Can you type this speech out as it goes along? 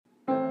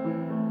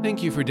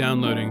Thank you for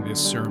downloading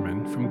this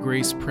sermon from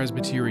Grace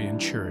Presbyterian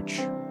Church.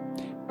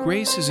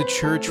 Grace is a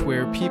church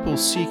where people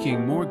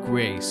seeking more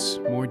grace,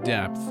 more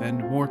depth, and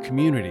more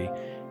community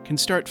can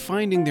start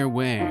finding their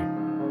way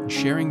and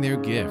sharing their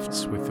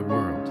gifts with the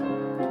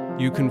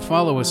world. You can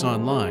follow us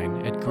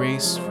online at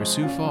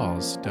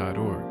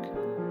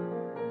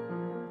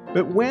graceforsiouxfalls.org.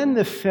 But when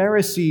the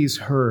Pharisees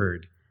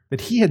heard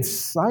that he had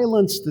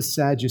silenced the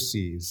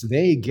Sadducees,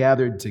 they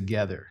gathered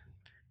together.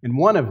 And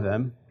one of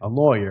them, a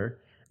lawyer,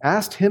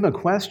 asked him a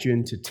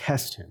question to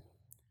test him.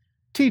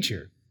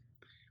 "Teacher,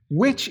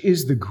 which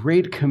is the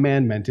great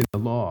commandment in the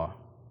law?"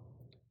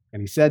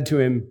 And he said to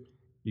him,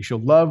 "You shall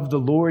love the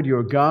Lord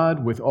your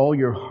God with all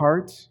your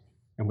heart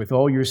and with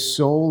all your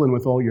soul and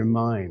with all your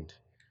mind.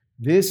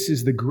 This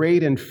is the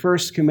great and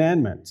first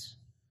commandment.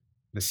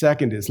 The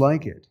second is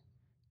like it.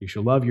 You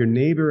shall love your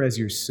neighbor as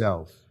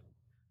yourself.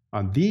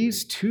 On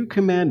these two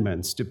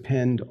commandments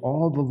depend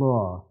all the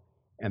law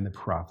and the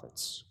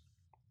prophets."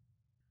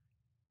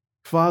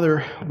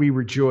 Father, we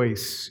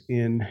rejoice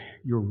in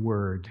your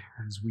word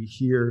as we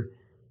hear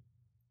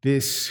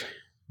this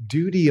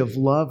duty of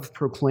love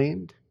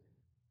proclaimed.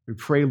 We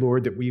pray,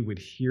 Lord, that we would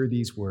hear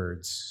these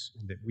words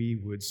and that we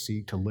would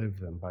seek to live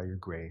them by your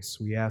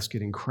grace. We ask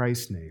it in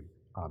Christ's name.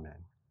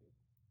 Amen.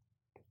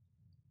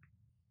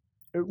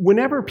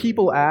 Whenever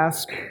people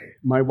ask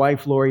my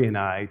wife Lori and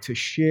I to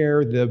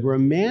share the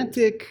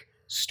romantic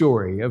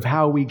story of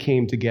how we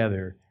came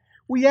together,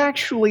 we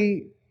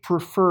actually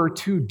prefer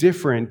two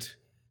different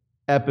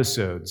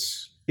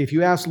episodes. If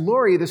you ask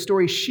Lori, the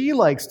story she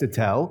likes to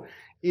tell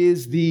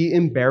is the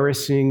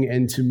embarrassing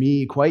and to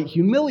me quite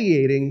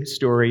humiliating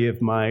story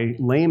of my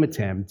lame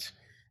attempt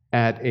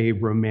at a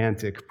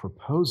romantic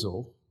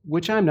proposal,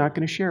 which I'm not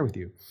going to share with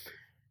you.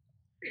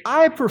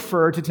 I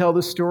prefer to tell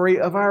the story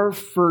of our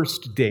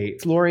first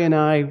date. Lori and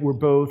I were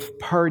both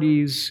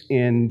parties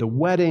in the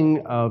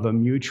wedding of a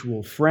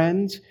mutual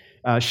friend.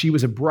 She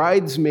was a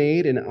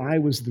bridesmaid and I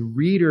was the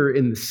reader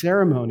in the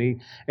ceremony.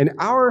 And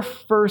our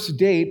first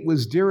date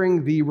was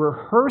during the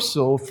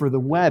rehearsal for the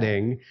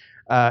wedding.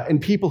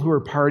 And people who are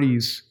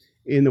parties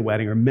in the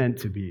wedding are meant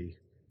to be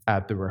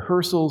at the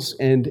rehearsals.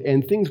 And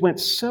things went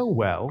so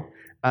well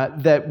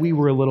that we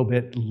were a little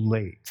bit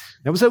late.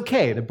 That was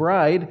okay. The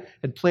bride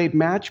had played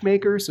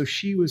matchmaker, so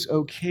she was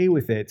okay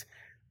with it.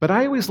 But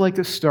I always like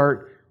to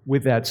start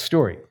with that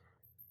story.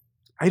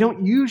 I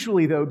don't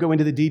usually, though, go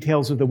into the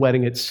details of the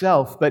wedding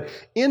itself, but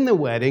in the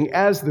wedding,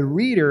 as the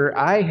reader,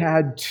 I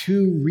had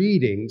two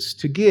readings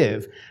to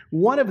give,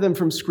 one of them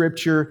from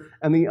Scripture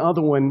and the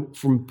other one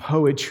from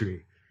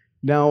poetry.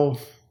 Now,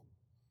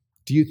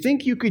 do you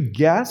think you could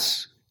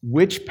guess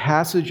which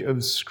passage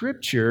of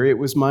Scripture it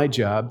was my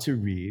job to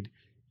read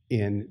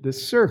in the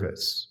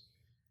service?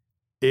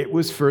 It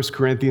was 1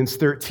 Corinthians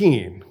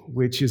 13,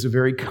 which is a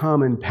very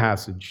common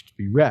passage to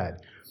be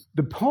read.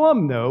 The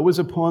poem, though, was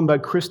a poem by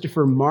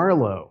Christopher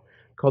Marlowe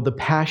called The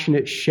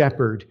Passionate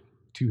Shepherd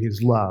to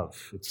His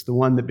Love. It's the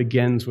one that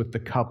begins with the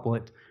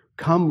couplet,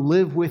 "Come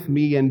live with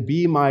me and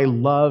be my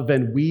love,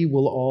 and we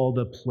will all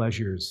the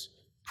pleasures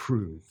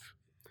prove."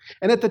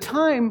 And at the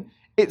time,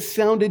 it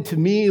sounded to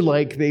me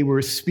like they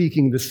were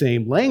speaking the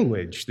same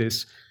language,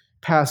 this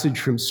passage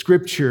from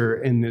Scripture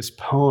and this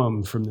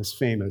poem from this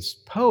famous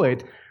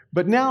poet.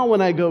 But now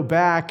when I go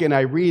back and I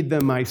read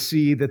them, I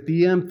see that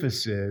the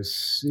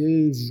emphasis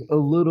is a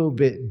little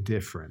bit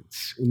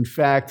different. In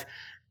fact,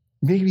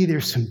 maybe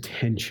there's some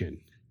tension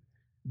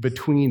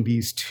between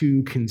these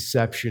two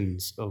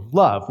conceptions of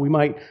love. We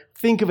might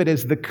think of it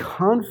as the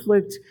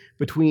conflict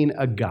between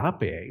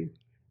agape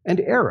and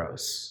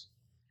eros,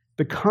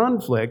 the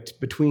conflict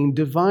between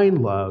divine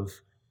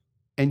love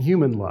and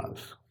human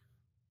love.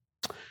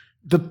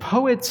 The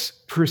poet's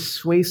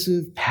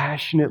persuasive,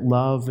 passionate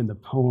love in the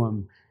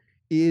poem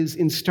is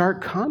in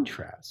stark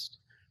contrast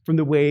from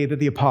the way that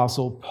the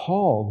Apostle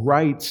Paul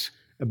writes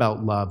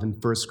about love in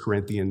 1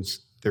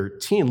 Corinthians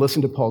 13.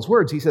 Listen to Paul's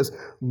words. He says,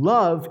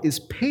 "Love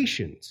is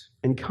patient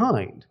and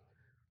kind.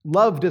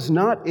 Love does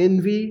not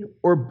envy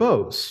or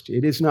boast.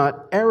 It is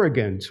not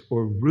arrogant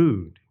or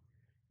rude.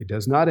 It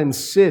does not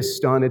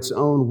insist on its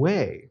own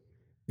way.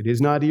 It is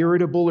not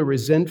irritable or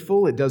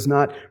resentful. It does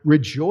not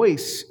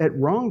rejoice at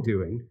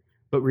wrongdoing,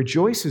 but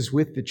rejoices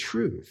with the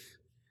truth.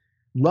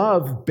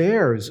 Love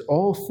bears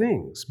all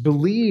things,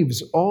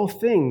 believes all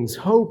things,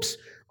 hopes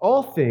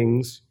all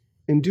things,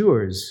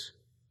 endures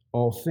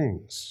all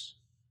things."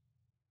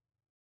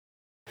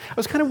 I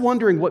was kind of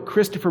wondering what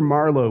Christopher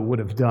Marlowe would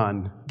have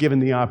done given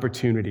the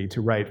opportunity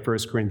to write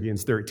 1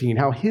 Corinthians 13,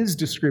 how his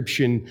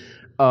description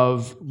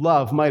of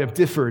love might have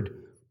differed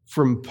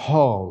from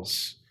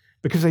Paul's.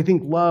 Because I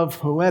think love,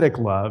 poetic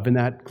love, in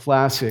that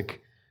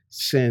classic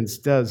sense,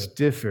 does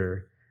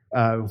differ.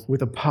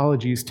 With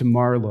apologies to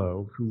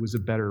Marlowe, who was a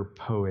better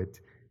poet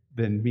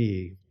than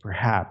me,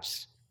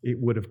 perhaps it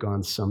would have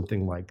gone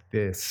something like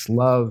this.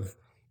 Love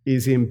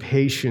is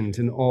impatient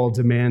and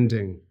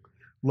all-demanding.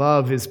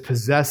 Love is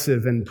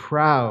possessive and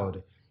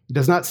proud. It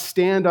does not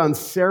stand on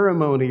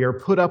ceremony or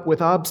put up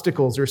with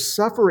obstacles or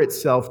suffer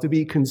itself to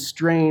be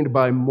constrained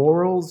by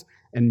morals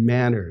and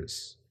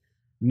manners.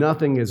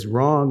 Nothing is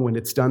wrong when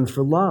it's done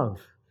for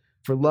love,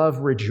 for love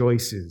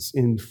rejoices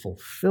in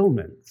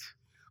fulfillment.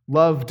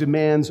 Love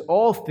demands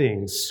all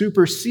things,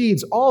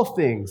 supersedes all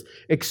things,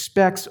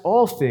 expects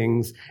all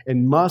things,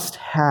 and must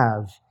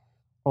have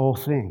all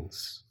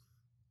things.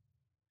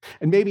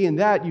 And maybe in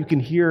that you can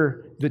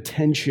hear the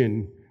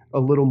tension a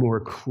little more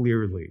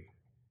clearly.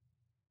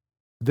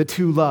 The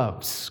two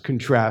loves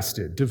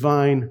contrasted,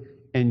 divine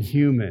and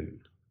human.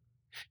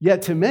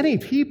 Yet to many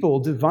people,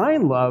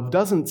 divine love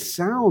doesn't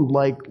sound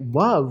like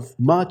love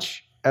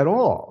much at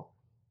all.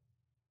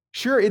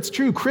 Sure, it's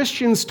true,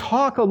 Christians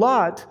talk a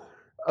lot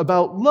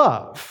about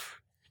love.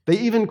 They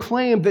even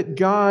claim that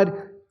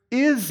God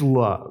is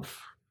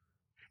love.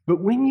 But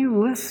when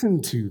you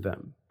listen to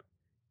them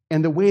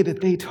and the way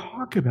that they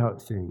talk about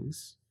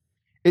things,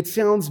 it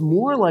sounds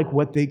more like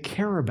what they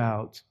care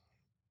about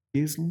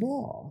is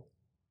law.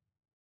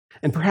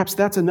 And perhaps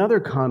that's another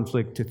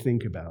conflict to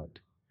think about,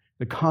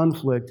 the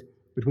conflict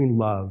between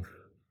love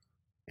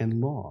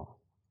and law.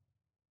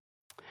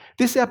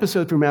 This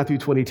episode from Matthew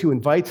 22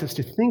 invites us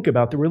to think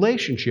about the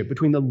relationship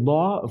between the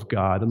law of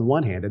God on the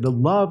one hand and the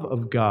love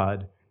of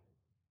God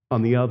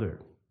on the other.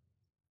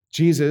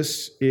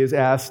 Jesus is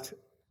asked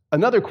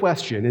another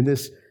question in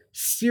this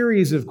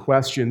series of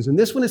questions, and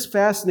this one is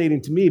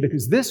fascinating to me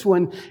because this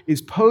one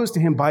is posed to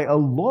him by a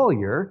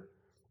lawyer,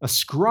 a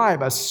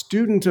scribe, a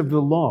student of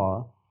the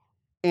law,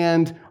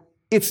 and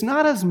it's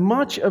not as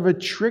much of a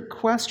trick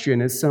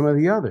question as some of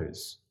the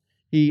others.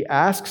 He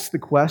asks the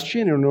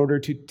question in order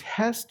to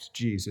test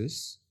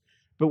Jesus,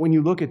 but when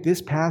you look at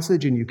this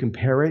passage and you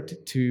compare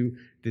it to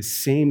the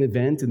same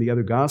event in the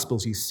other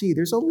Gospels, you see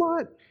there's a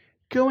lot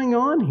going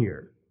on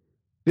here.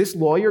 This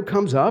lawyer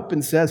comes up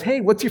and says,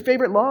 "Hey, what's your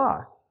favorite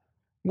law?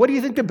 What do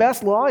you think the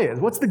best law is?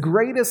 What's the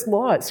greatest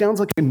law?" It sounds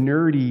like a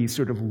nerdy,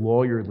 sort of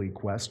lawyerly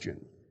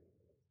question.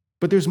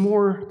 But there's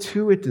more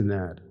to it than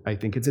that, I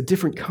think. It's a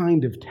different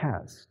kind of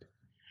test.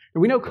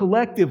 And we know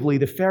collectively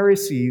the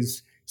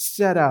Pharisees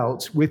set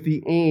out with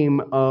the aim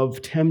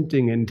of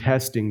tempting and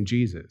testing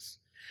Jesus.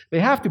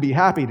 They have to be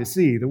happy to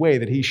see the way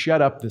that he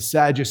shut up the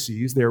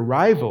Sadducees, their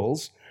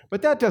rivals,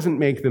 but that doesn't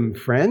make them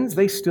friends.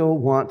 They still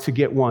want to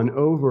get one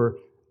over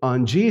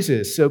on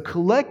Jesus. So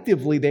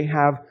collectively they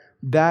have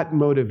that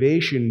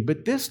motivation,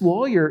 but this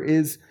lawyer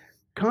is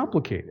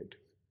complicated.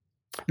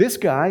 This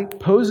guy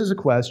poses a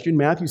question,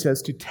 Matthew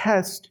says, to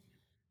test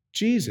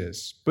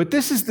Jesus. But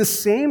this is the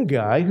same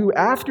guy who,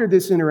 after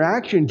this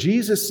interaction,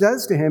 Jesus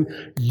says to him,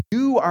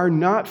 "You are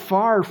not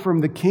far from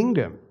the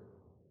kingdom."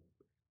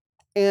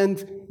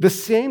 And the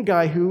same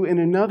guy who, in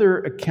another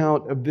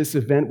account of this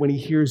event, when he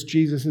hears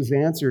Jesus'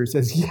 answer,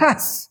 says,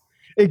 "Yes,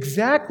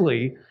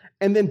 exactly,"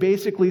 and then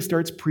basically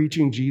starts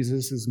preaching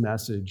Jesus'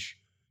 message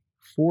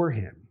for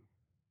him.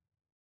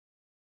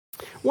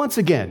 Once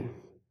again,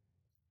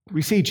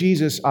 we see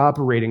Jesus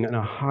operating on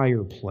a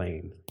higher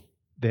plane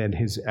than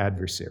his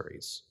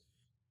adversaries.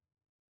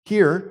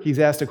 Here, he's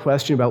asked a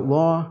question about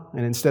law,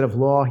 and instead of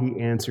law, he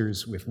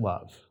answers with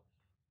love,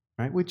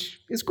 right?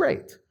 Which is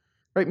great,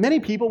 right? Many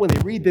people, when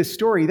they read this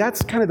story,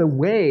 that's kind of the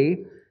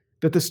way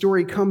that the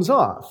story comes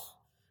off,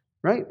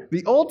 right?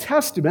 The Old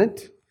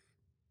Testament,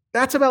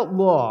 that's about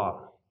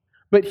law.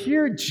 But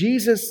here,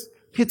 Jesus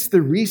hits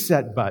the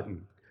reset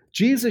button.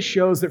 Jesus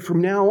shows that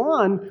from now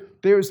on,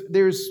 there's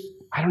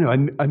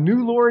a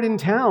new Lord in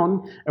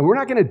town, and we're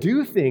not going to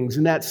do things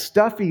in that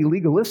stuffy,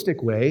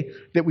 legalistic way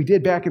that we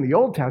did back in the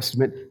Old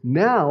Testament.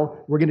 Now,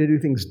 we're going to do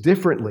things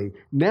differently.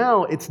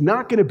 Now, it's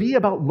not going to be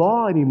about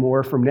law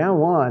anymore. From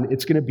now on,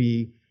 it's going to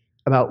be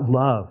about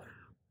love,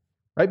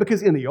 right?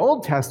 Because in the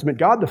Old Testament,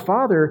 God the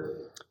Father,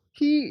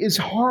 he is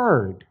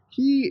hard.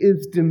 He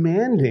is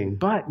demanding.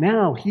 But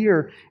now,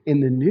 here in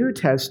the New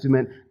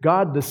Testament,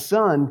 God the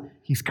Son,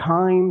 he's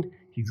kind,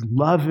 he's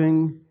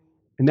loving,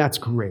 and that's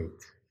great.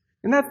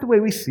 And that's the way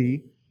we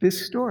see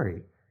this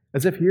story.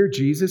 As if here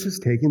Jesus is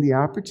taking the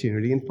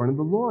opportunity in front of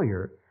the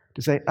lawyer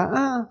to say,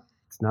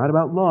 it's not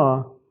about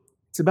law,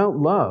 it's about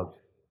love.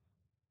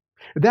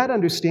 That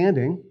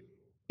understanding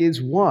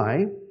is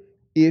why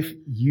if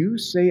you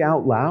say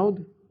out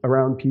loud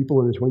around people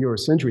in the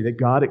 21st century that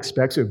God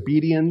expects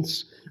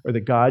obedience or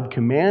that God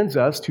commands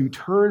us to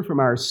turn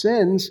from our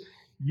sins,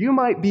 you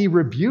might be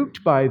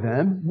rebuked by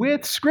them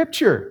with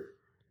Scripture.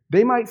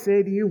 They might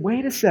say to you,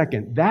 wait a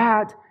second,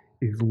 that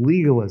is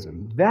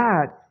legalism.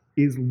 That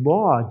is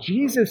law.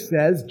 Jesus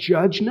says,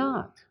 judge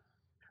not.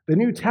 The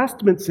New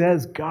Testament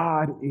says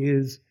God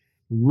is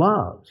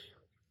love.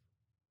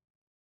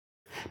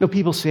 Now,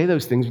 people say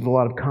those things with a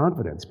lot of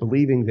confidence,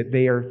 believing that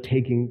they are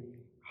taking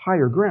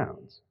higher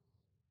grounds,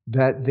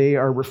 that they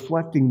are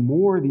reflecting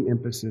more the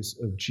emphasis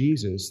of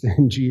Jesus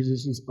than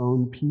Jesus'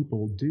 own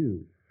people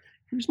do.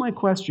 Here's my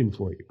question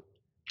for you.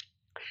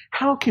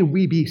 How can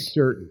we be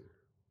certain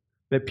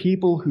that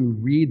people who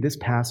read this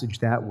passage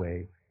that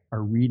way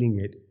are reading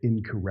it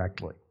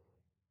incorrectly?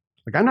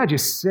 Like, I'm not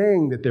just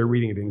saying that they're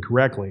reading it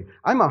incorrectly.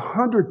 I'm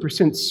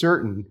 100%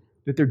 certain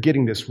that they're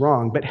getting this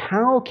wrong. But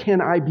how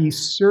can I be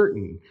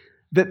certain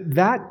that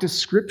that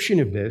description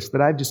of this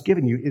that I've just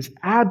given you is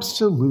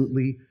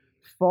absolutely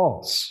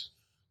false?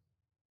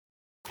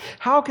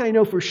 How can I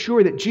know for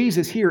sure that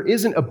Jesus here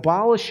isn't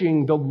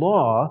abolishing the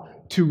law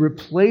to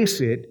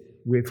replace it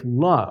with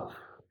love?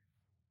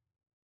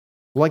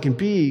 Well, I can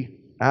be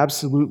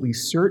absolutely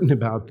certain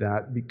about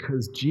that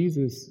because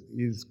Jesus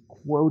is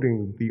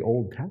quoting the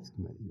Old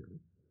Testament here.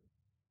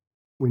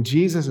 When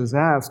Jesus is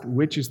asked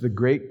which is the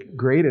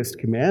greatest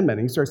commandment,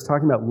 and he starts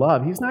talking about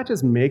love, he's not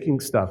just making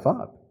stuff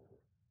up.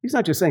 He's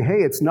not just saying, hey,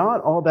 it's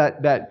not all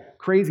that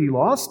crazy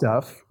law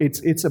stuff.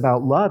 It's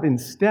about love.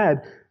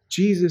 Instead,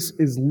 Jesus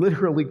is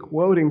literally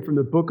quoting from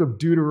the book of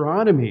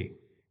Deuteronomy.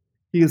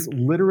 He is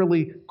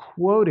literally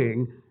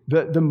quoting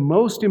the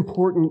most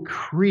important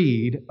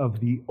creed of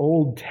the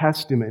Old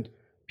Testament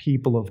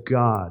people of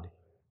God.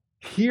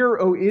 Hear,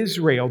 O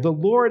Israel, the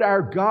Lord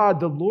our God,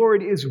 the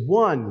Lord is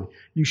one.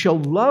 You shall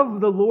love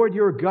the Lord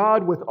your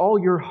God with all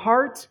your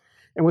heart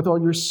and with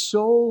all your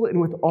soul and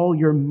with all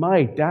your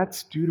might.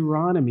 That's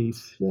Deuteronomy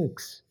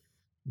 6,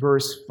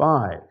 verse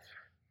 5.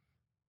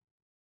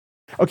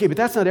 Okay, but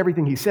that's not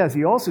everything he says.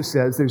 He also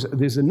says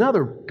there's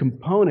another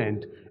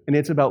component, and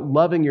it's about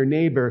loving your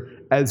neighbor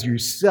as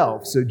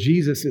yourself. So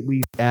Jesus at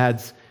least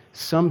adds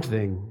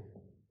something.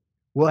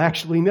 Well,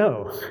 actually,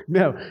 no.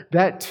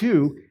 That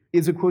too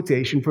is a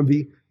quotation from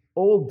the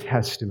Old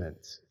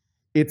Testament.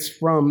 It's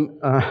from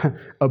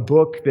a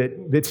book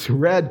that's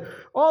read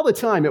all the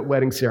time at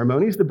wedding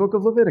ceremonies, the book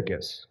of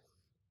Leviticus.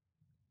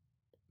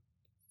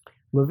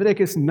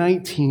 Leviticus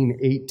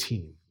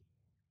 19:18.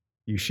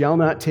 You shall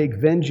not take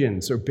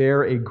vengeance or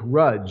bear a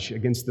grudge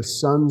against the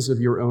sons of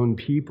your own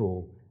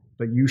people,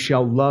 but you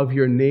shall love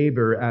your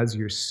neighbor as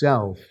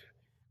yourself.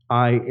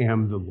 I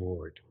am the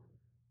Lord.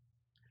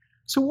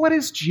 So what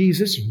is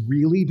Jesus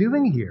really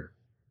doing here?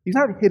 He's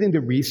not hitting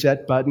the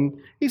reset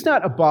button. He's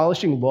not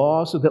abolishing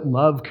law so that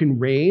love can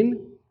reign.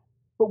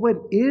 But what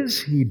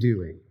is he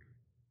doing?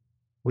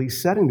 Well,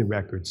 he's setting the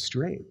record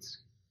straight.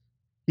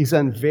 He's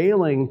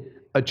unveiling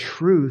a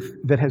truth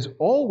that has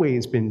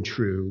always been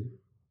true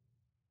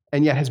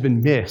and yet has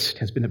been missed,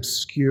 has been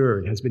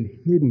obscured, has been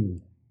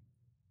hidden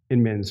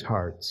in men's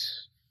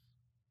hearts.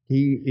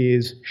 He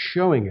is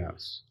showing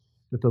us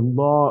that the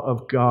law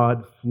of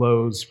God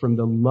flows from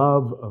the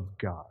love of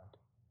God,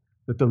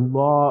 that the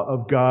law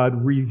of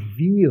God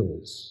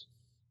reveals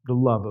the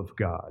love of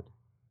God,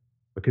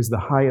 because the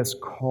highest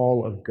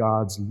call of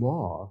God's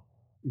law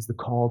is the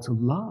call to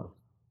love.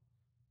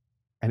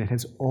 And it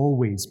has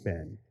always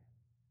been,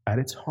 at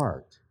its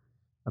heart,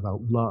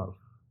 about love.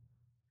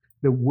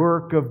 The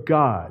work of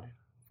God,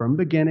 from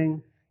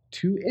beginning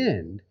to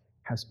end,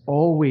 has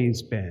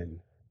always been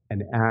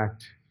an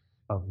act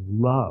of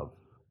love.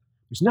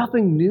 There's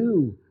nothing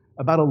new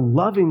about a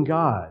loving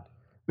God,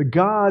 the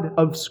God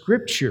of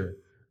Scripture,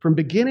 from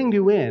beginning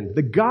to end,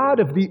 the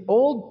God of the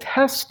Old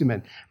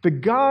Testament, the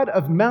God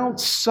of Mount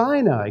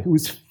Sinai, who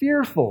was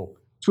fearful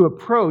to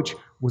approach,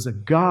 was a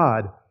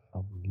God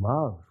of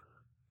love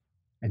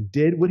and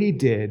did what he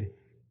did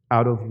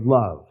out of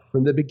love.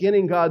 From the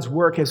beginning, God's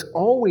work has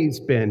always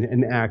been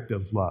an act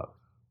of love.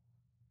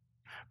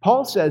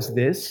 Paul says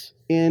this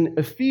in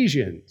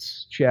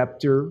Ephesians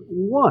chapter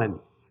 1.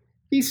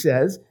 He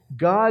says,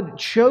 God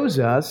chose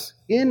us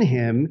in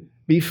him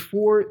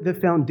before the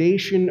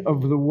foundation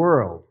of the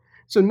world.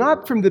 So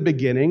not from the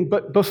beginning,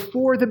 but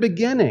before the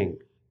beginning,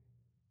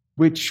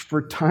 which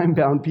for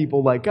time-bound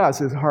people like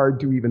us is hard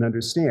to even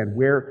understand.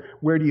 Where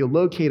do you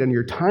locate on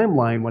your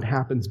timeline what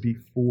happens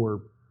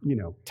before,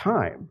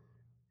 time?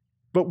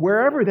 But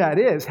wherever that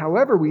is,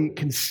 however we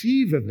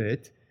conceive of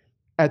it,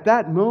 at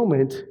that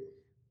moment,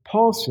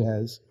 Paul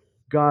says,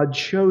 God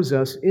chose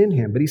us in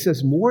him. But he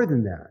says more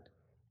than that.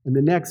 In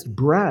the next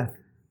breath,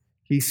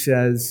 he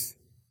says,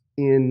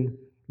 in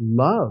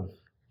love,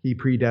 he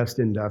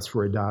predestined us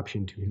for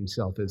adoption to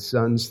himself as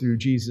sons through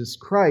Jesus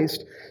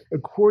Christ,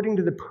 according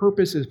to the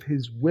purpose of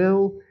his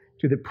will,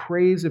 to the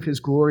praise of his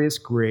glorious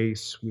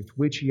grace, with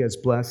which he has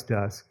blessed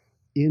us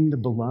in the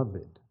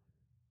beloved.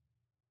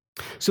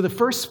 So the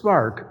first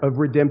spark of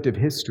redemptive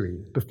history,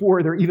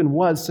 before there even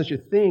was such a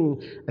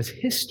thing as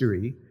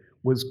history,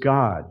 was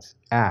God's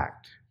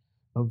act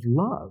of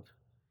love.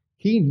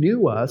 He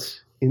knew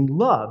us in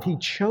love. He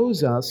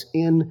chose us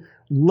in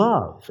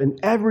love. And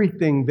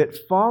everything that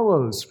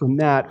follows from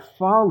that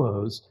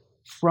follows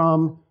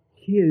from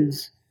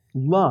his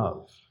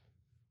love.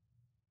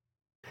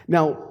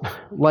 Now,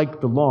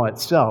 like the law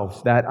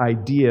itself, that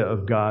idea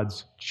of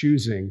God's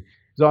choosing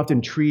is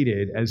often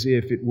treated as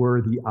if it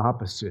were the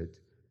opposite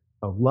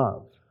of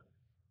love.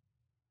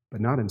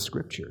 But not in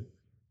Scripture.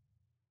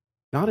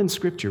 Not in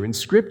Scripture. In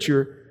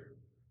Scripture,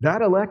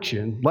 that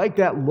election, like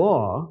that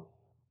law,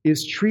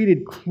 is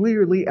treated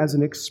clearly as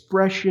an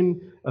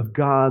expression of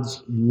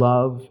God's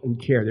love and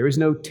care. There is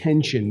no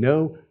tension,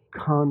 no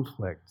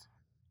conflict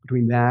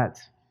between that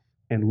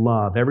and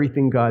love.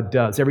 Everything God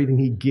does, everything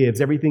he gives,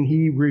 everything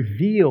he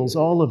reveals,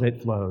 all of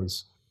it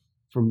flows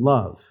from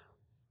love.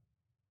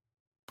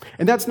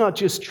 And that's not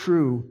just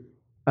true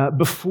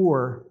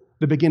before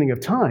the beginning of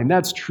time.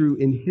 That's true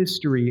in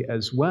history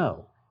as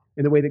well,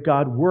 in the way that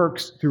God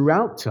works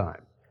throughout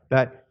time.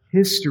 That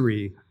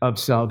history of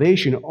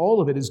salvation,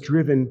 all of it is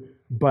driven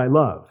by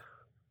love.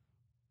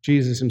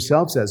 Jesus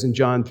himself says in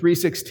John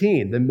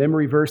 3:16, the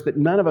memory verse that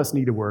none of us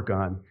need to work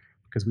on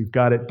because we've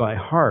got it by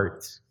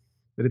heart,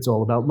 that it's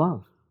all about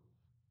love.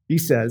 He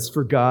says,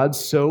 "For God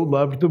so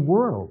loved the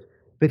world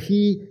that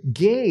he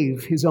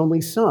gave his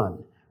only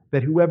Son,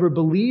 that whoever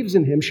believes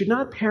in him should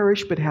not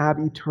perish but have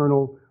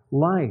eternal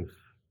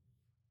life."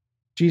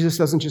 Jesus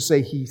doesn't just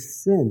say he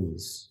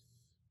sends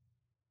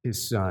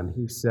his Son.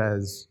 He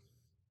says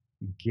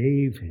he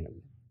gave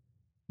him.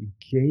 He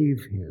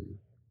gave him.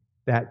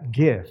 That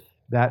gift,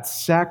 that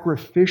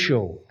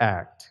sacrificial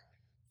act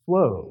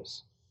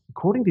flows,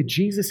 according to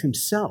Jesus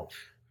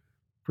himself,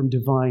 from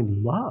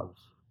divine love,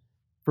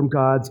 from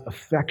God's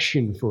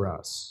affection for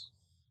us.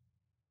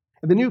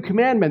 And the new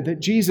commandment that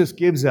Jesus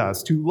gives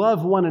us to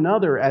love one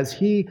another as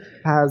he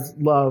has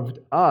loved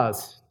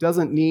us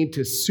doesn't need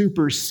to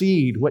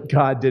supersede what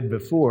God did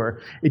before.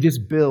 It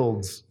just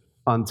builds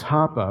on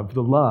top of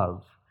the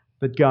love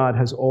that God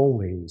has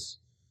always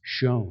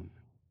shown.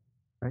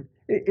 Right?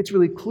 It's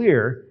really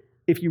clear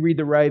if you read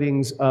the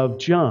writings of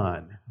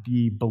John,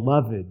 the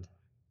beloved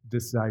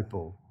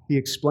disciple. He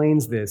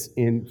explains this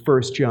in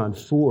 1 John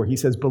 4. He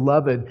says,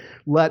 "Beloved,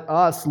 let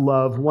us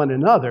love one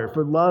another,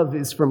 for love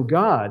is from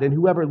God, and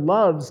whoever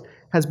loves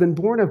has been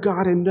born of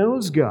God and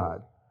knows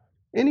God.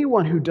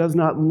 Anyone who does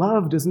not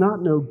love does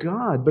not know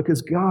God,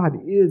 because God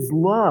is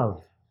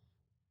love.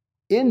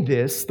 In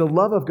this, the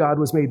love of God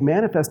was made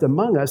manifest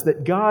among us,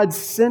 that God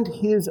sent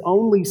his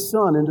only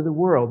Son into the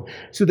world,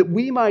 so that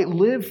we might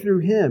live through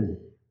him.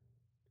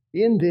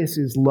 In this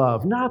is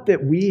love, not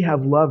that we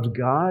have loved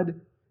God,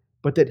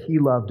 but that he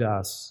loved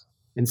us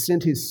and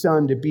sent his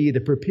Son to be the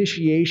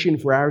propitiation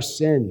for our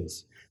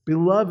sins.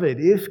 Beloved,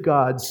 if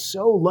God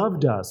so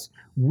loved us,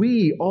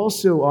 we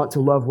also ought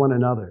to love one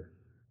another.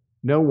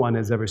 No one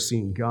has ever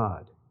seen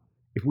God.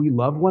 If we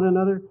love one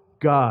another,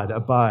 God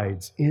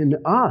abides in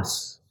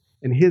us,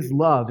 and his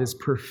love is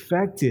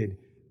perfected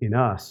in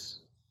us."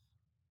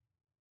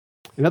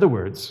 In other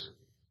words,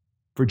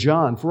 for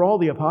John, for all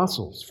the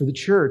apostles, for the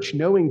church,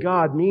 knowing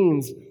God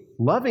means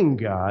loving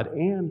God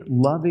and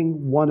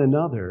loving one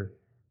another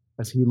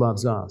as he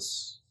loves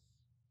us.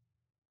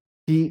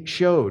 He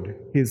showed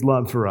his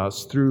love for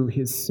us through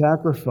his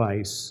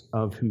sacrifice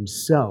of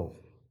himself.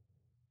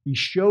 He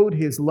showed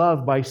his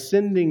love by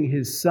sending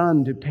his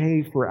Son to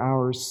pay for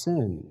our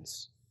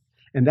sins.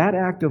 And that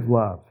act of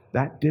love,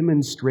 that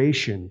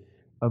demonstration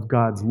of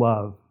God's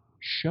love,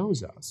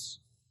 shows us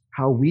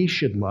how we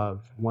should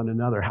love one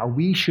another, how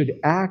we should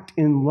act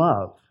in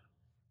love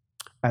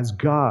as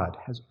God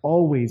has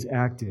always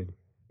acted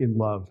in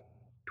love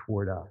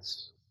toward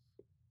us.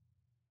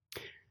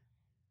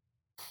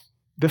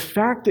 The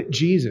fact that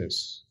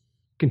Jesus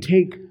can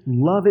take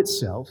love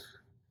itself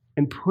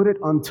and put it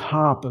on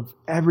top of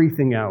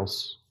everything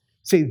else,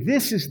 say,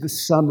 this is the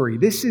summary,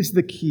 this is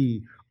the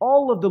key,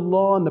 all of the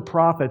law and the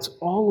prophets,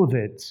 all of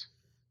it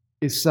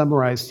is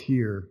summarized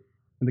here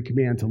in the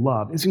command to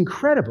love, is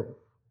incredible.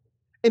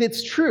 And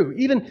it's true,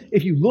 even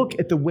if you look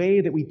at the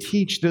way that we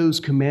teach those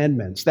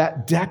commandments,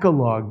 that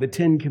Decalogue, the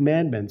 10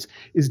 Commandments,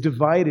 is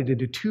divided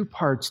into two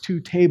parts,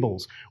 two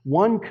tables,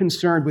 one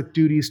concerned with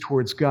duties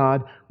towards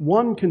God,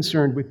 one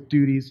concerned with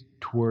duties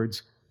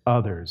towards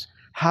others.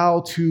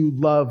 How to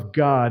love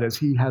God as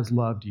he has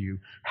loved you,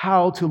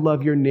 how to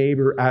love your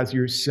neighbor as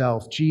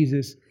yourself.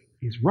 Jesus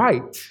is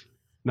right,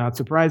 not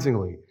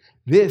surprisingly.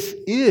 This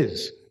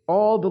is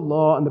all the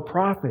law and the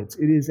prophets.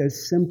 It is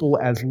as simple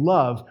as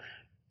love,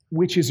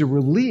 which is a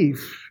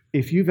relief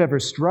if you've ever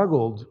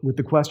struggled with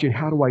the question,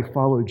 how do I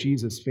follow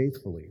Jesus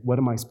faithfully? What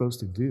am I supposed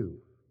to do?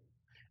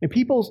 And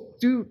people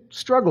do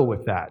struggle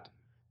with that,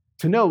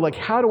 to know, like,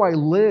 how do I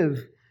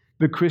live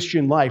the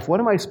Christian life?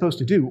 What am I supposed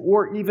to do?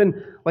 Or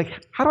even,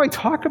 like, how do I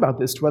talk about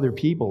this to other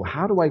people?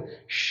 How do I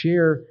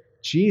share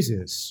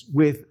Jesus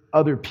with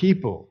other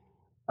people?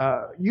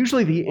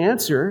 Usually the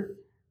answer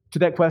to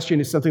that question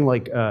is something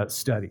like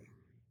study.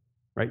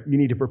 Right? You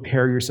need to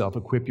prepare yourself,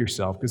 equip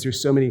yourself, because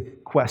there's so many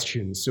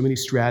questions, so many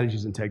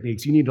strategies and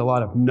techniques. You need a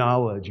lot of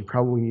knowledge. You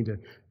probably need to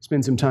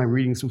spend some time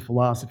reading some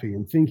philosophy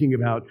and thinking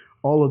about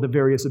all of the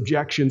various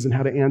objections and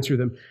how to answer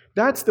them.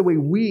 That's the way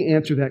we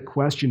answer that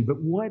question.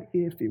 But what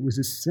if it was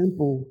as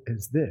simple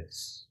as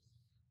this?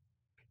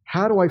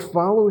 How do I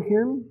follow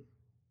him?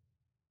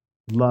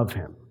 Love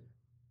him.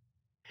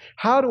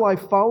 How do I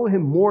follow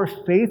him more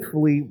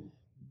faithfully?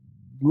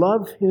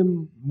 Love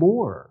him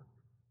more.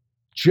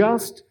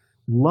 Just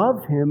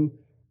love him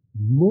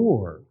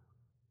more,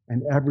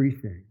 and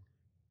everything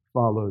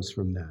follows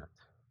from that.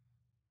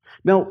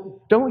 Now,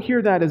 don't hear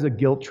that as a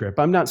guilt trip.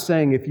 I'm not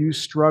saying if you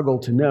struggle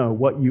to know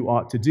what you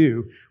ought to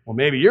do, well,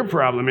 maybe your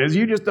problem is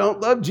you just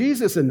don't love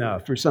Jesus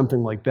enough or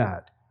something like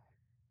that.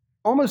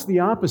 Almost the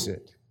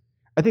opposite.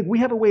 I think we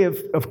have a way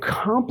of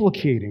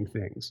complicating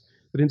things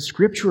that in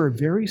Scripture are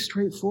very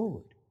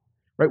straightforward.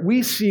 Right?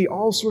 We see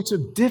all sorts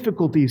of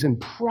difficulties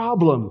and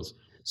problems,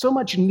 so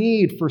much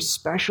need for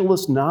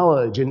specialist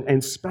knowledge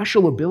and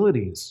special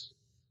abilities.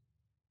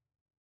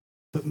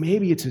 But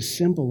maybe it's as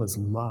simple as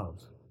love.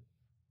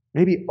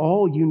 Maybe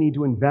all you need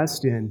to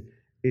invest in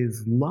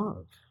is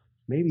love.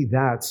 Maybe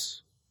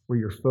that's where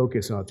your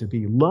focus ought to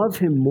be. Love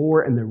him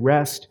more and the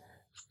rest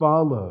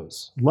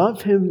follows.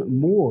 Love him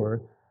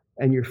more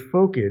and you're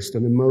focused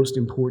on the most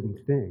important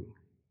thing.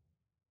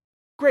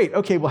 Great,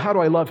 okay, well, how do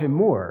I love him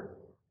more?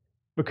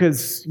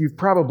 Because you've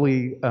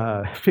probably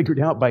figured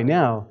out by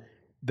now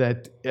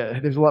that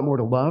there's a lot more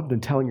to love than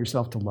telling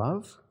yourself to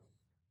love.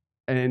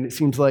 And it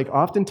seems like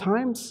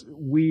oftentimes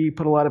we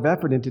put a lot of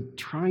effort into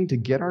trying to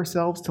get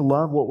ourselves to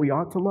love what we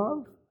ought to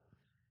love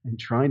and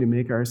trying to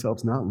make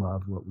ourselves not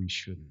love what we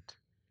shouldn't.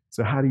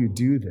 So how do you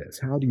do this?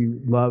 How do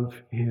you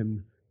love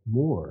him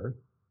more?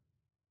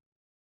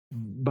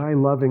 By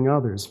loving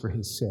others for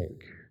his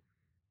sake,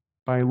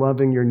 by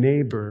loving your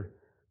neighbor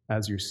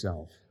as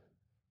yourself.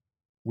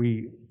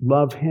 We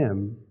love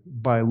him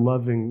by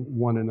loving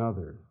one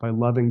another, by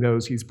loving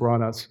those he's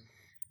brought us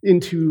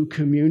into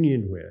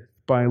communion with,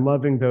 by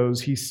loving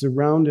those he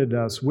surrounded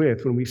us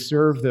with. When we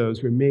serve those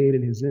who are made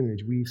in his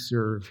image, we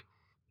serve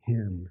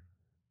him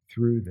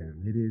through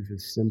them. It is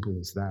as simple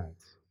as that.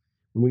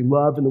 When we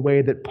love in the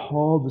way that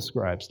Paul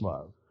describes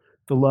love,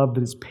 the love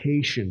that is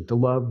patient, the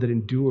love that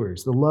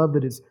endures, the love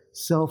that is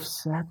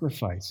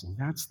self-sacrificing,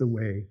 that's the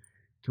way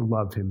to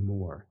love him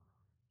more.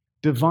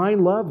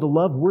 Divine love, the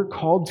love we're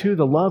called to,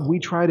 the love we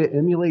try to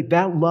emulate,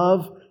 that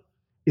love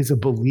is a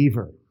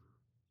believer.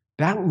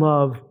 That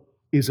love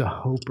is a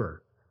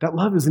hoper. That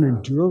love is an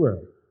endurer.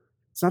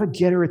 It's not a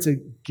getter, it's a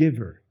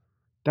giver.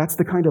 That's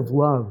the kind of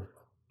love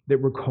that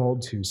we're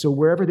called to. So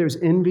wherever there's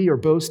envy or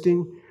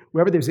boasting,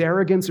 wherever there's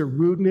arrogance or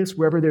rudeness,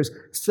 wherever there's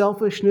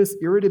selfishness,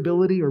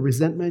 irritability, or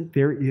resentment,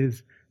 there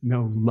is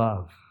no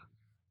love.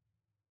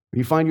 When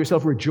you find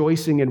yourself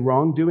rejoicing in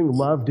wrongdoing,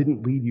 love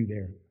didn't lead you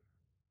there.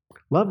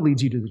 Love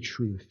leads you to the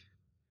truth.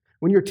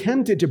 When you're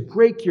tempted to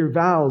break your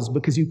vows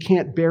because you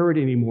can't bear it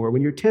anymore,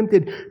 when you're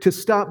tempted to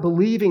stop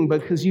believing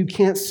because you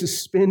can't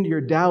suspend your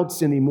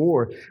doubts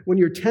anymore, when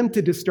you're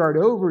tempted to start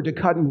over, to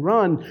cut and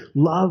run,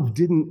 love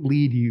didn't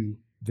lead you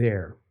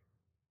there.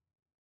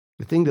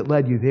 The thing that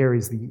led you there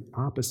is the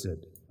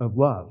opposite of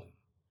love.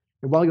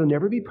 And while you'll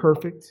never be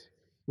perfect,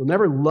 you'll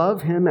never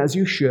love him as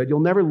you should, you'll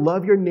never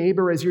love your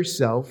neighbor as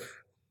yourself,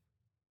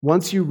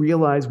 once you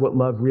realize what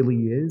love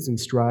really is and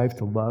strive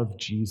to love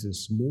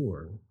Jesus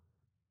more,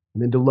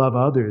 and then to love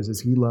others as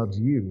he loves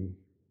you,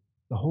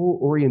 the whole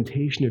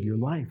orientation of your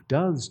life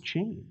does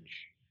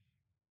change.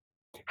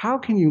 How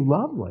can you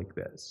love like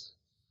this?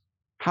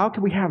 How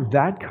can we have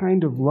that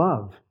kind of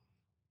love?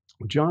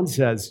 Well, John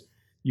says,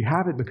 you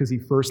have it because he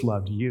first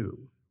loved you.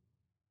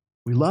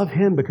 We love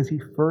him because he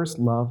first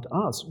loved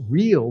us.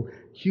 Real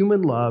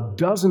human love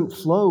doesn't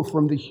flow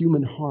from the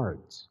human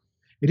heart.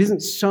 It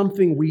isn't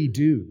something we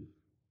do.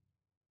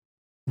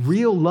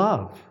 Real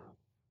love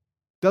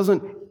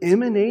doesn't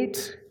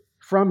emanate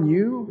from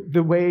you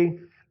the way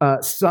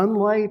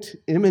sunlight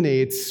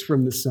emanates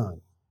from the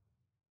sun.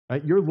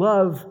 Right? Your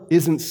love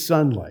isn't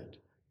sunlight.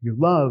 Your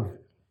love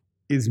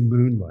is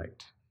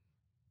moonlight.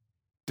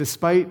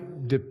 Despite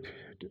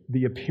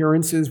the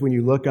appearances when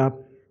you look up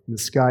in the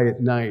sky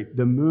at night,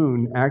 the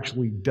moon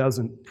actually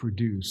doesn't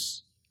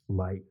produce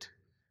light.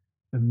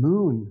 The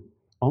moon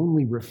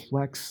only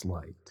reflects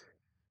light.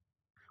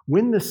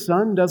 When the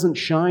sun doesn't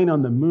shine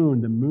on the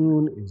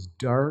moon is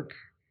dark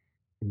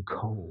and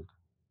cold.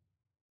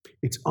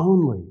 It's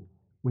only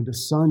when the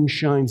sun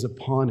shines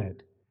upon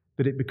it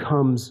that it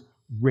becomes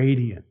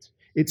radiant.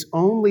 It's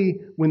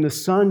only when the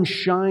sun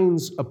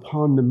shines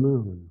upon the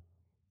moon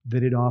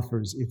that it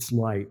offers its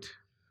light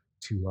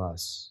to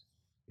us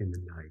in the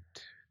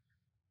night.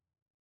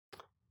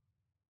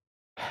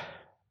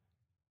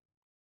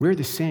 We're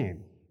the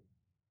same.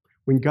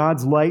 When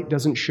God's light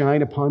doesn't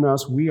shine upon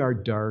us, we are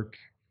dark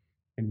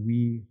and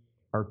we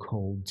are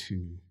cold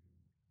too.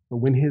 But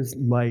when his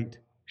light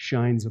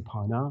shines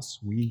upon us,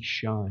 we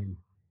shine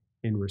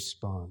in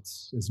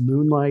response. As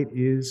moonlight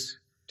is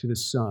to the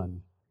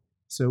sun,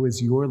 so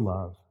is your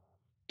love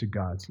to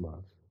God's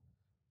love,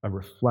 a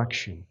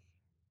reflection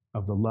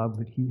of the love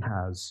that he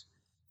has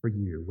for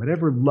you.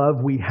 Whatever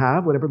love we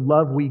have, whatever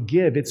love we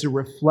give, it's a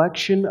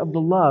reflection of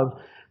the love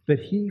that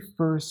he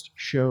first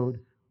showed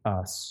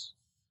us.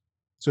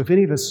 So if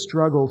any of us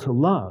struggle to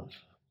love,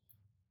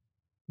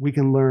 we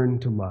can learn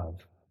to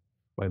love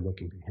by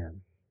looking to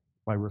him,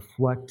 by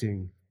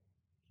reflecting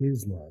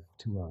his love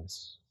to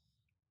us.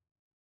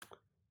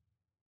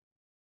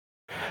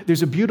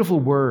 There's a beautiful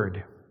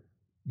word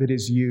that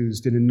is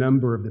used in a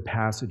number of the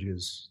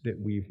passages that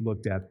we've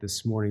looked at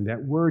this morning.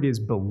 That word is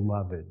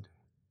beloved.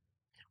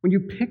 When you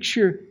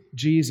picture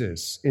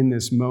Jesus in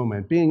this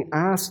moment being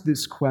asked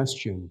this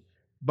question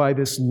by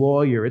this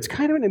lawyer, it's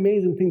kind of an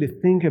amazing thing to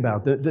think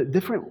about, the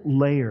different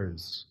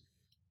layers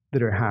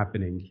that are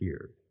happening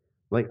here.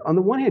 Like, on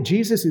the one hand,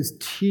 Jesus is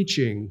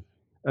teaching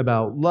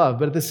about love,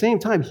 but at the same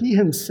time, he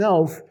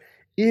himself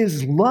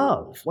is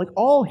love. Like,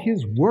 all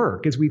his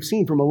work, as we've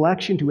seen, from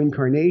election to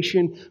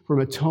incarnation, from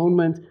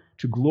atonement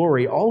to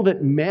glory, all of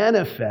it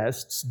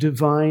manifests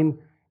divine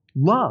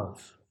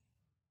love.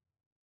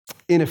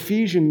 In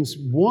Ephesians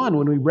 1,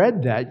 when we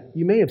read that,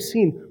 you may have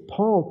seen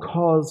Paul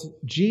calls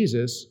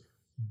Jesus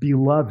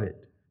beloved,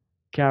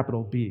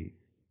 capital B,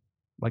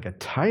 like a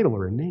title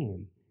or a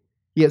name.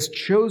 He has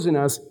chosen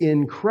us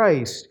in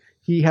Christ.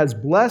 He has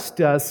blessed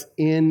us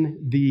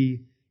in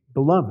the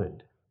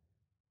beloved.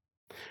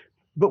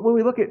 But when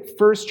we look at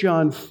 1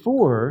 John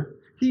 4,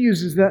 he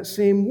uses that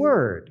same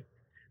word.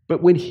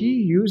 But when he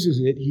uses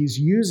it, he's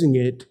using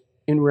it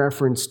in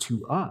reference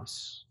to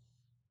us.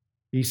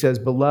 He says,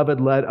 "Beloved,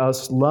 let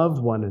us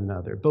love one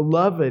another."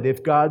 Beloved,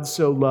 if God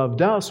so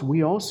loved us,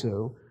 we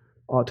also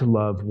ought to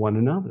love one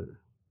another.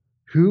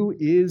 Who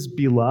is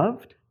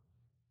beloved?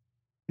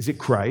 Is it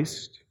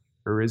Christ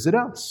or is it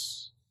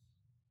us?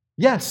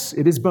 Yes,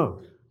 it is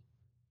both.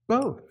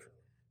 Both.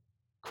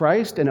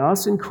 Christ and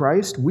us in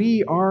Christ,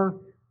 we are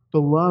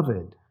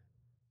beloved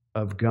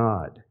of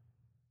God.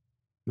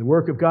 The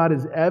work of God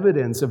is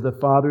evidence of the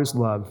Father's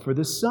love for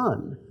the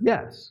Son,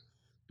 yes,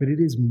 but it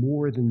is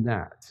more than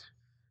that.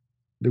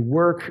 The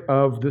work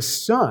of the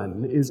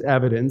Son is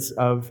evidence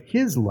of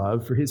his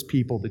love for his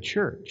people, the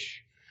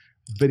church,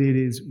 but it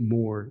is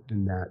more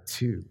than that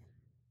too.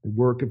 The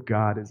work of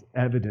God is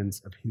evidence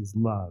of his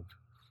love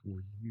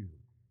for you.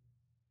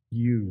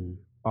 You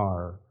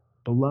are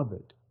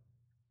beloved.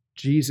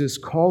 Jesus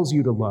calls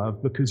you to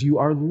love because you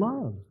are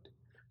loved.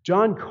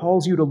 John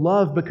calls you to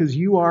love because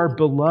you are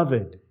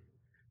beloved.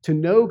 To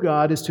know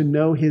God is to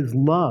know his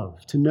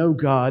love. To know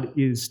God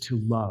is to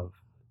love.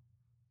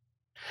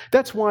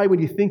 That's why when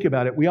you think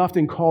about it, we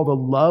often call the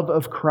love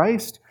of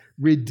Christ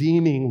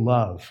redeeming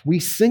love. We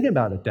sing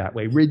about it that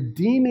way,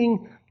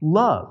 redeeming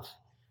love,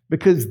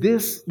 because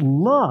this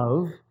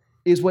love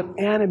is what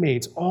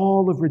animates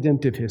all of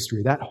redemptive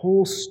history. That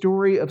whole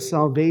story of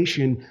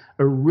salvation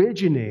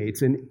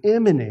originates and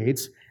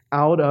emanates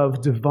out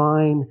of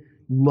divine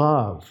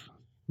love,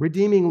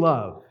 redeeming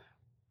love.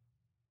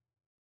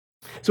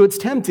 So it's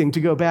tempting to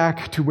go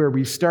back to where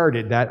we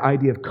started, that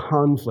idea of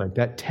conflict,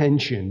 that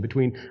tension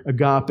between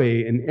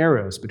agape and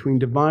eros, between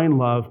divine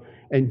love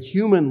and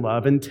human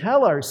love, and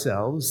tell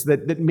ourselves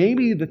that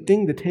maybe the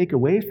thing to take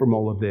away from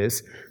all of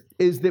this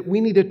is that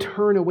we need to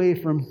turn away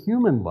from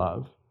human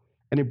love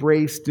and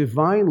embrace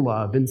divine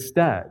love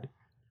instead.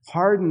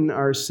 Harden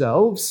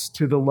ourselves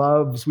to the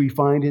loves we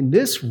find in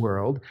this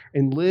world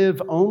and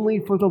live only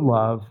for the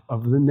love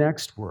of the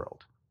next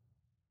world.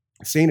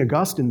 St.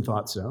 Augustine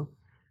thought so.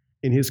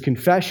 In his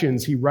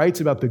Confessions, he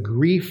writes about the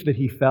grief that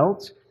he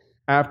felt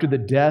after the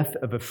death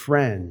of a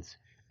friend.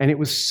 And it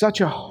was such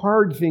a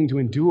hard thing to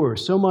endure,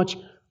 so much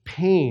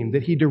pain,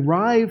 that he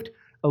derived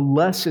a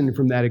lesson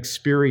from that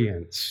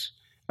experience,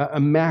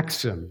 a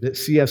maxim that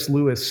C.S.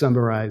 Lewis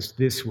summarized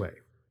this way: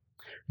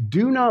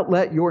 "Do not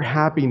let your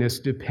happiness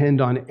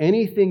depend on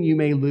anything you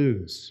may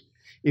lose.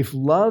 If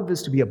love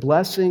is to be a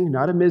blessing,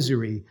 not a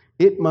misery,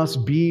 it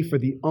must be for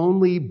the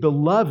only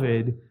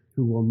beloved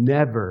who will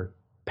never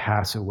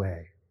pass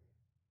away."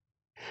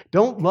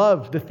 Don't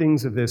love the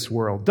things of this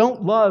world.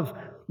 Don't love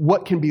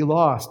what can be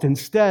lost.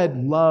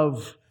 Instead,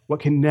 love what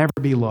can never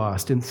be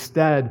lost.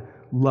 Instead,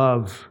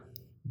 love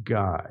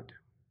God.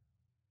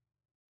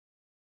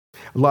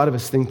 A lot of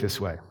us think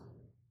this way,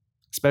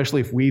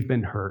 especially if we've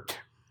been hurt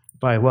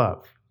by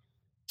love,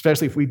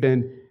 especially if we've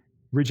been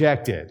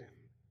rejected.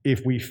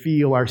 If we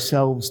feel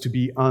ourselves to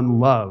be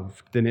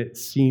unloved, then it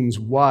seems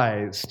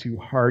wise to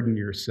harden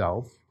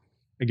yourself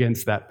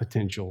against that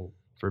potential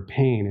for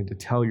pain and to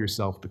tell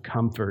yourself the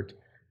comfort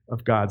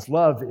of God's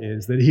love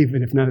is that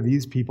even if none of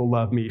these people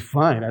love me,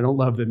 fine, I don't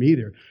love them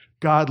either.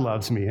 God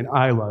loves me and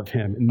I love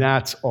him, and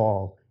that's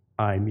all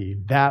I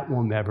need. That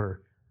will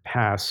never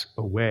pass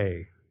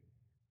away.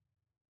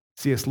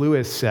 C.S.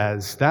 Lewis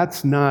says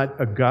that's not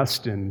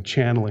Augustine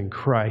channeling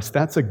Christ.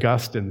 That's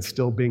Augustine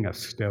still being a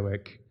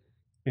stoic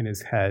in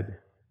his head,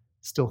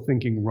 still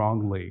thinking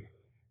wrongly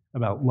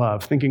about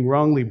love, thinking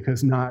wrongly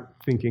because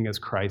not thinking as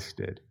Christ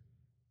did.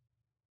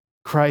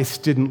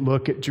 Christ didn't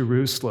look at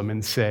Jerusalem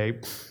and say,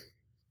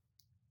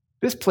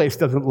 "This place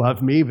doesn't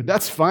love me, but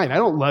that's fine. I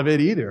don't love it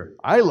either.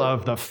 I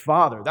love the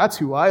Father. That's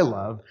who I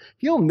love.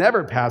 He'll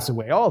never pass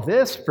away. All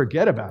this,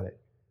 forget about it."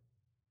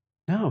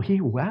 No,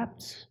 he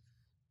wept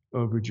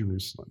over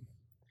Jerusalem.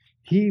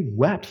 He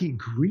wept. He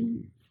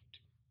grieved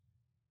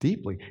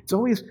deeply. It's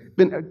always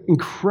been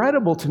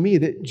incredible to me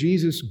that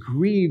Jesus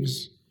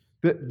grieves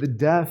the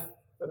death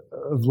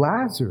of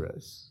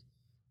Lazarus.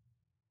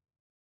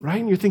 Right?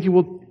 And you're thinking,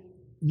 well,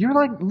 you're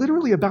like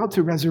literally about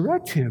to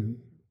resurrect him.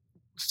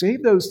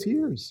 Save those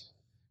tears.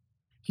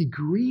 He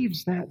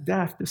grieves that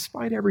death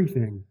despite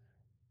everything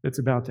that's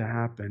about to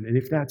happen. And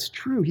if that's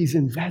true, he's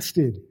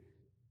invested,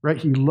 right?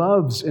 He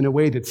loves in a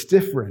way that's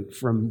different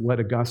from what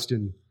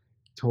Augustine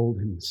told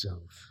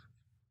himself.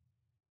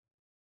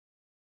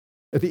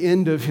 At the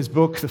end of his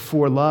book, The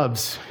Four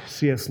Loves,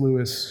 C.S.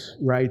 Lewis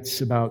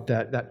writes about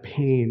that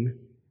pain,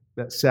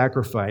 that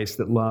sacrifice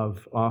that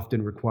love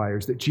often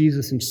requires, that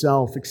Jesus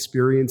himself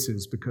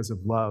experiences because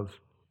of love.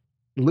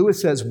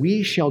 Lewis says,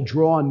 "We shall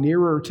draw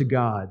nearer to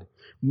God,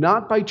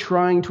 not by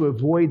trying to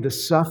avoid the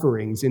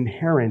sufferings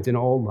inherent in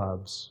all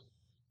loves,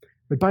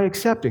 but by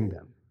accepting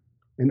them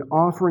and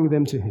offering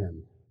them to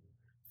him,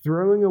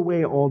 throwing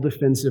away all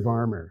defensive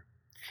armor.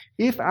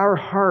 If our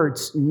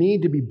hearts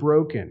need to be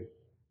broken,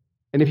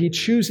 and if he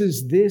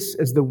chooses this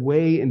as the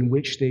way in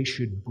which they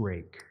should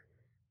break,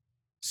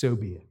 so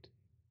be it,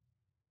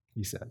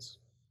 he says.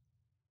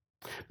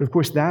 But of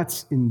course,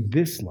 that's in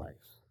this life.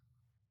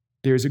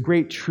 There's a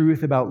great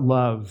truth about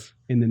love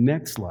in the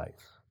next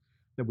life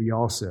that we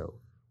also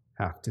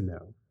have to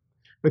know.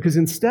 Because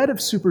instead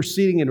of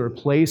superseding and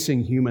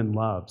replacing human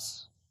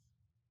loves,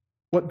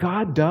 what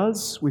God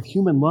does with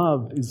human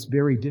love is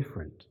very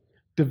different.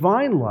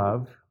 Divine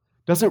love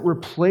doesn't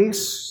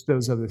replace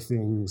those other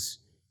things,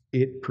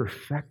 it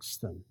perfects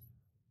them,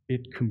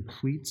 it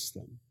completes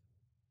them.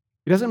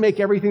 It doesn't make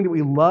everything that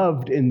we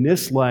loved in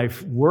this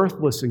life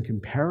worthless in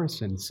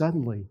comparison.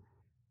 Suddenly,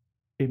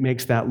 it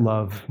makes that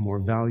love more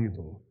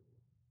valuable.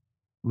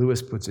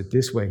 Lewis puts it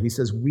this way. He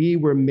says, we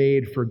were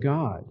made for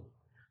God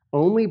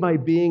only by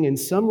being in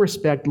some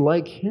respect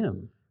like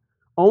him,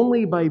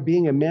 only by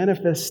being a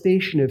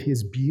manifestation of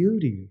his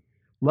beauty,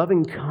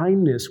 loving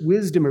kindness,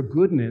 wisdom, or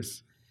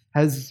goodness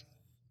has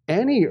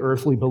any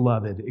earthly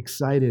beloved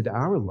excited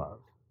our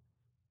love.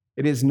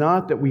 It is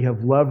not that we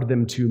have loved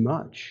them too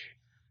much,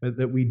 but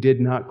that we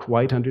did not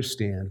quite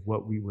understand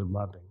what we were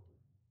loving.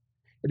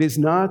 It is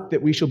not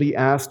that we shall be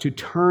asked to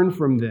turn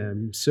from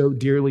them so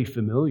dearly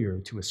familiar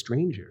to a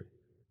stranger.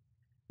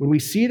 When we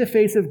see the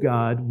face of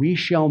God, we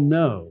shall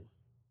know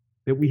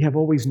that we have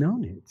always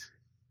known it.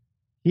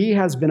 He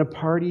has been a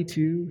party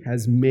to,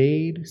 has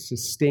made,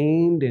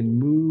 sustained, and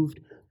moved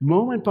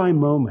moment by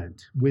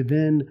moment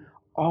within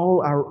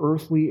all our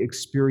earthly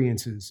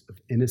experiences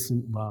of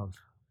innocent love.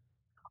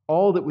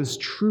 All that was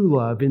true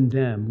love in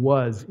them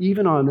was,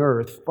 even on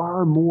earth,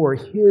 far more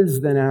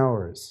his than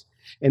ours,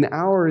 and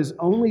ours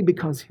only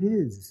because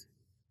his.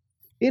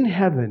 In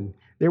heaven,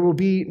 there will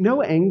be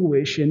no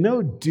anguish and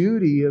no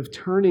duty of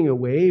turning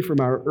away from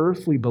our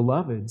earthly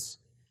beloveds.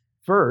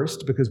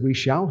 First, because we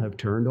shall have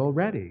turned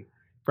already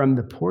from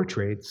the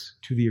portraits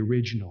to the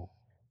original,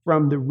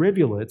 from the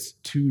rivulets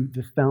to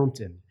the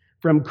fountain,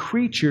 from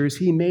creatures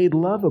he made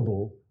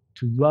lovable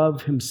to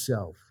love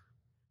himself.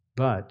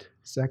 But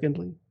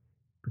secondly,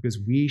 because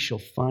we shall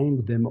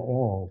find them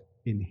all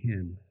in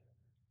him.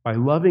 By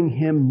loving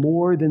him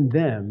more than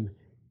them,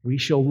 we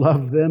shall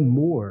love them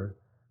more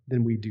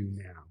than we do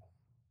now.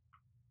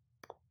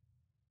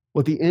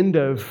 Well, at the end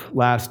of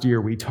last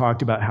year, we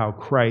talked about how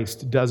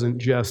Christ doesn't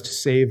just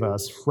save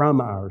us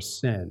from our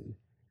sin,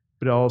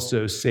 but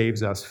also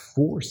saves us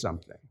for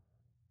something,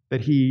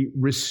 that he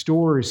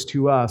restores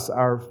to us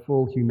our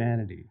full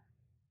humanity.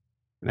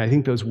 And I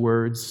think those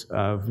words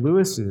of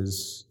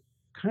Lewis's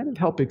kind of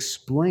help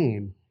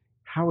explain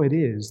how it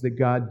is that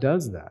God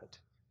does that.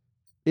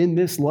 In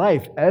this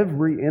life,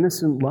 every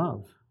innocent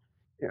love,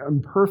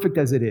 imperfect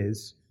as it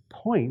is,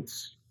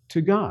 points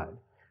to God.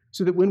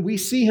 So that when we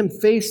see him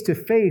face to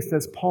face,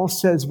 as Paul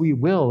says we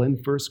will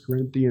in 1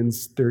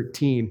 Corinthians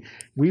 13,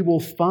 we will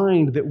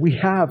find that we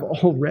have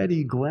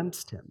already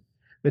glimpsed him,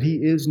 that he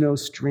is no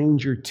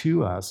stranger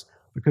to us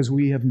because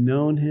we have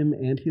known him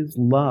and his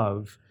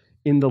love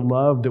in the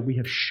love that we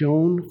have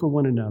shown for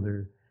one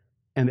another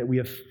and that we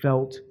have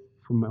felt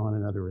from one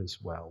another as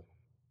well.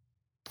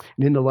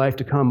 And in the life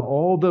to come,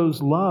 all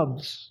those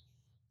loves,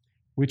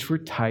 which were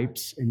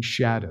types and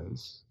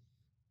shadows,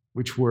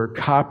 which were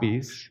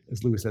copies,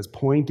 as Lewis says,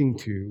 pointing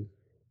to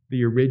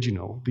the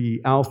original,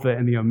 the Alpha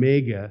and the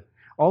Omega,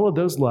 all of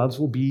those loves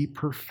will be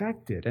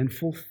perfected and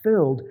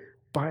fulfilled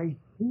by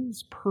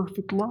his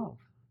perfect love.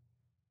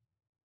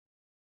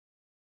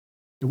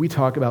 We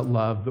talk about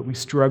love, but we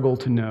struggle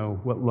to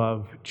know what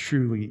love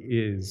truly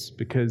is,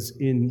 because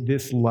in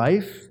this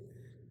life,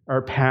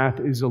 our path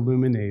is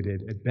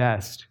illuminated at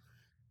best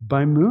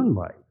by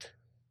moonlight.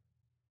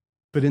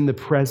 But in the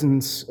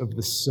presence of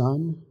the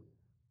sun,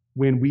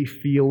 when we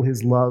feel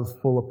his love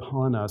full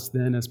upon us,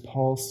 then, as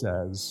Paul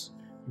says,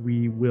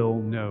 we will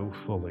know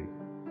fully,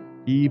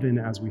 even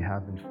as we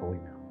have been fully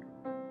known.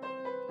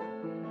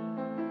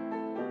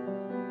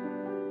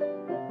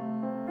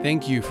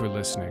 Thank you for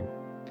listening.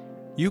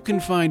 You can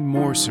find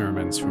more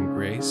sermons from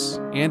Grace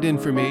and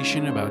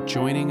information about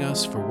joining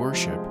us for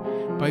worship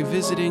by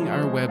visiting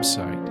our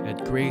website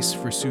at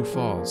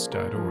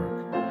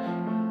graceforsiouxfalls.org.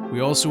 We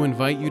also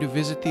invite you to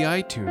visit the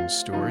iTunes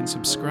store and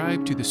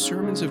subscribe to the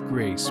Sermons of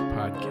Grace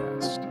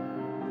podcast.